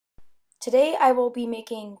Today I will be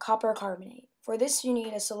making copper carbonate. For this you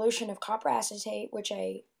need a solution of copper acetate, which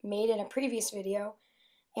I made in a previous video,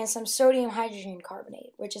 and some sodium hydrogen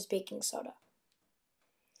carbonate, which is baking soda.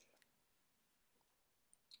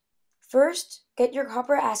 First, get your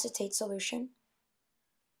copper acetate solution.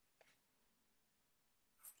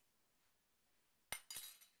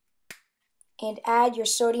 And add your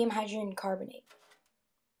sodium hydrogen carbonate.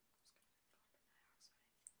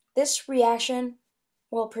 This reaction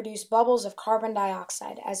will produce bubbles of carbon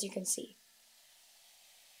dioxide, as you can see.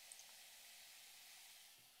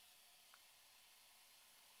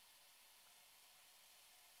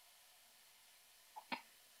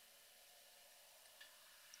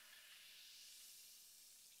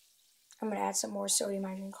 I'm going to add some more sodium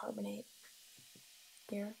hydrogen carbonate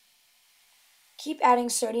here. Keep adding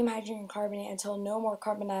sodium hydrogen carbonate until no more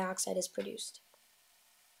carbon dioxide is produced.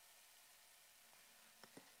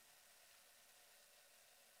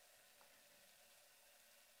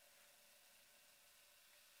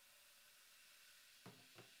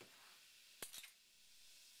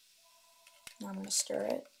 Now I'm going to stir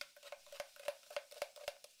it.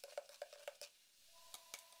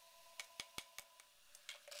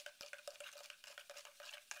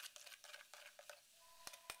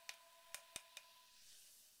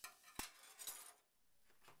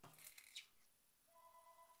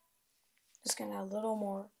 Just going to add a little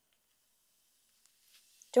more.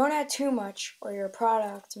 Don't add too much or your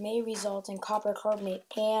product may result in copper carbonate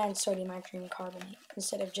and sodium hydrogen carbonate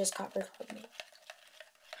instead of just copper carbonate.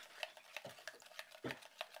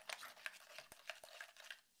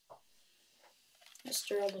 I'll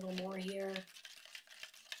stir a little more here.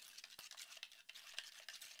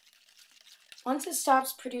 Once it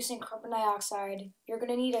stops producing carbon dioxide, you're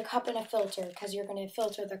going to need a cup and a filter because you're going to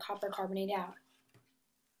filter the copper carbonate out.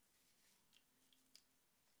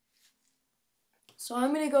 So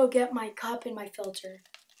I'm going to go get my cup and my filter.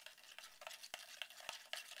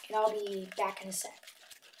 And I'll be back in a sec.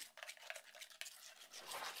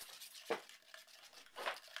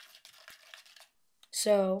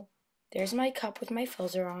 So there's my cup with my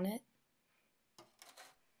filter on it.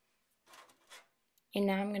 And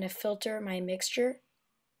now I'm going to filter my mixture.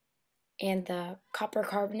 And the copper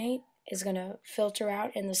carbonate is going to filter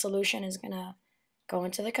out and the solution is going to go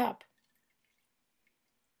into the cup.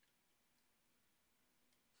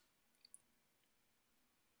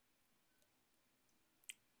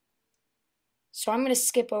 So I'm going to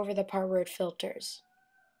skip over the part where it filters.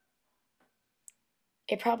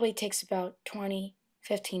 It probably takes about 20-15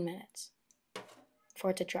 minutes for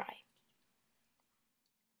it to dry.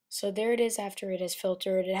 So there it is after it is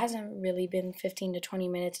filtered. It hasn't really been 15 to 20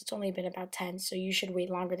 minutes. It's only been about 10, so you should wait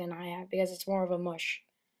longer than I have because it's more of a mush.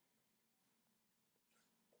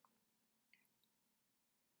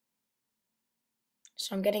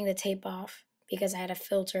 So I'm getting the tape off because I had a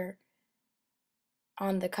filter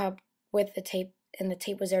on the cup with the tape, and the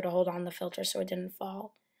tape was there to hold on the filter so it didn't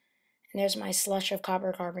fall. And there's my slush of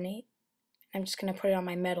copper carbonate. I'm just going to put it on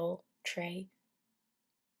my metal tray.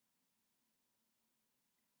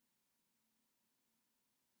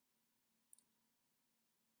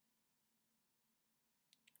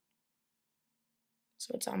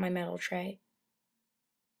 So it's on my metal tray.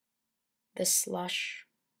 The slush.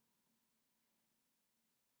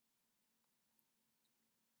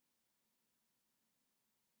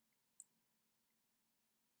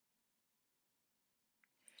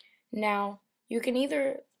 Now, you can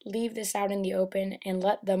either leave this out in the open and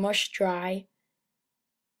let the mush dry,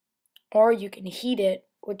 or you can heat it,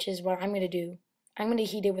 which is what I'm going to do. I'm going to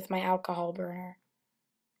heat it with my alcohol burner.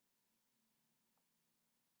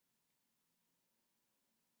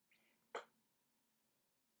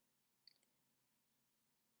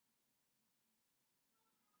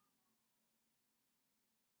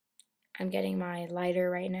 I'm getting my lighter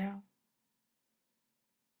right now.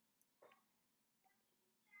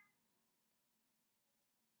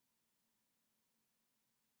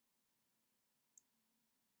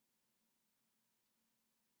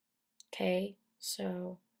 Okay,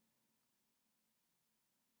 so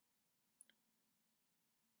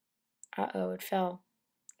it fell.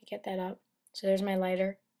 Get that up. So there's my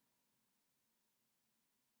lighter.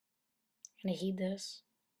 I'm gonna heat this.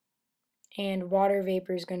 And water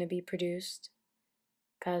vapor is going to be produced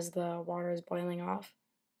because the water is boiling off.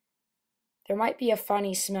 There might be a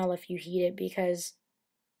funny smell if you heat it because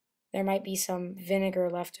there might be some vinegar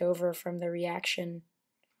left over from the reaction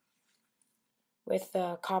with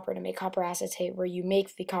the copper to make copper acetate, where you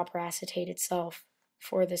make the copper acetate itself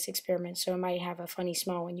for this experiment, so it might have a funny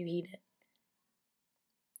smell when you heat it.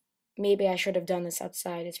 Maybe I should have done this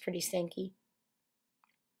outside, it's pretty stinky.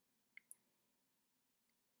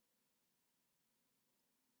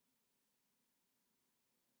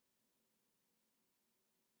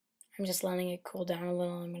 I'm just letting it cool down a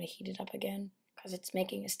little. I'm going to heat it up again because it's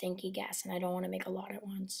making a stinky gas and I don't want to make a lot at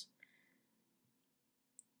once.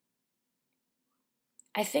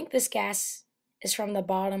 I think this gas is from the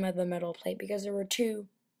bottom of the metal plate because there were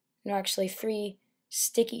actually three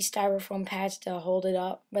sticky styrofoam pads to hold it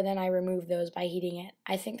up, but then I removed those by heating it.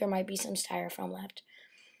 I think there might be some styrofoam left.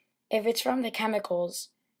 If it's from the chemicals,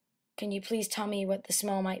 can you please tell me what the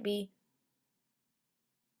smell might be?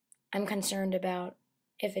 I'm concerned about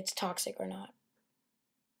if it's toxic or not.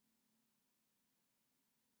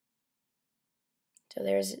 So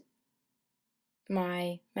there's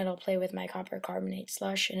my metal plate with my copper carbonate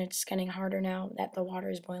slush, and it's getting harder now that the water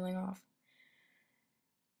is boiling off.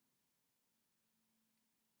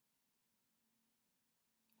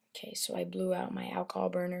 Okay, so I blew out my alcohol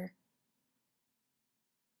burner.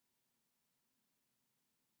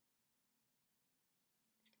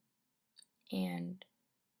 And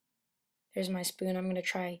there's my spoon. I'm going to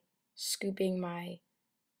try scooping my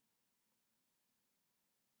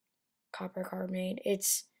copper carbonate.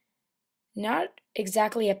 It's not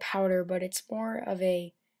exactly a powder, but it's more of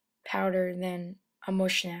a powder than a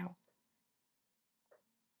mush now.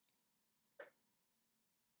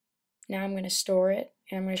 Now I'm going to store it,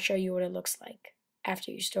 and I'm going to show you what it looks like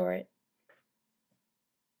after you store it.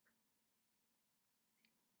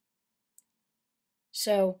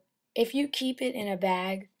 So if you keep it in a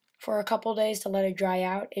bag for a couple days to let it dry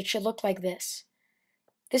out, it should look like this.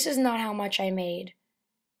 This is not how much I made.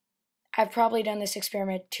 I've probably done this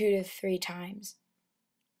experiment 2 to 3 times.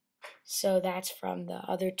 So that's from the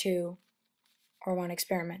other 2 or 1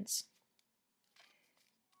 experiments.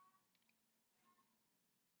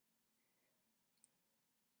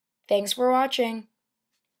 Thanks for watching.